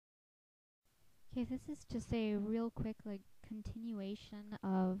Okay, this is just a real quick continuation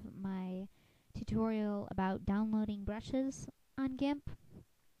of my tutorial about downloading brushes on GIMP.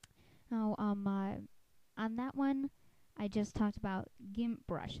 Now, on that one, I just talked about GIMP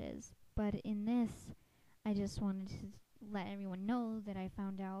brushes, but in this, I just wanted to let everyone know that I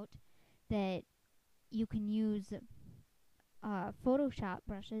found out that you can use Photoshop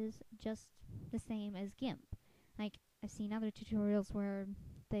brushes just the same as GIMP. Like, I've seen other tutorials where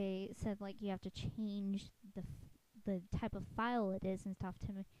they said you have to change the type of file it is and stuff to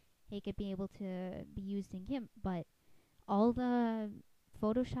make it be able to be used in GIMP, but all the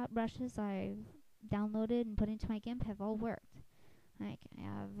Photoshop brushes I've downloaded and put into my GIMP have all worked. Like, I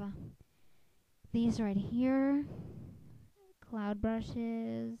have these right here, cloud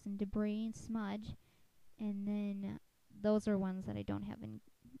brushes and debris and smudge, and then those are ones that I don't have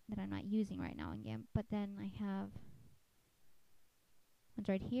that I'm not using right now in GIMP. But then I have ones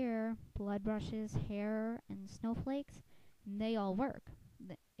right here, blood brushes, hair, and snowflakes, and they all work.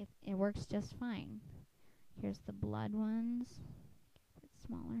 It works just fine. Here's the blood ones, a bit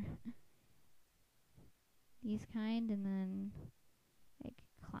smaller. These kind, and then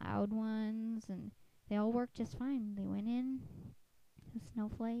cloud ones, and they all work just fine. They went in, the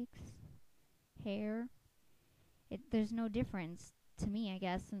snowflakes, hair. There's no difference to me, I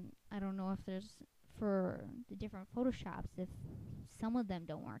guess, and I don't know if there's for the different Photoshops if some of them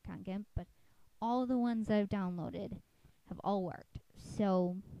don't work on GIMP, but all the ones I've downloaded have all worked.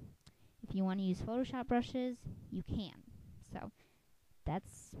 So if you want to use Photoshop brushes, you can. So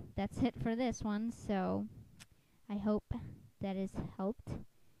that's it for this one. So I hope that has helped,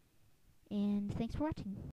 and thanks for watching.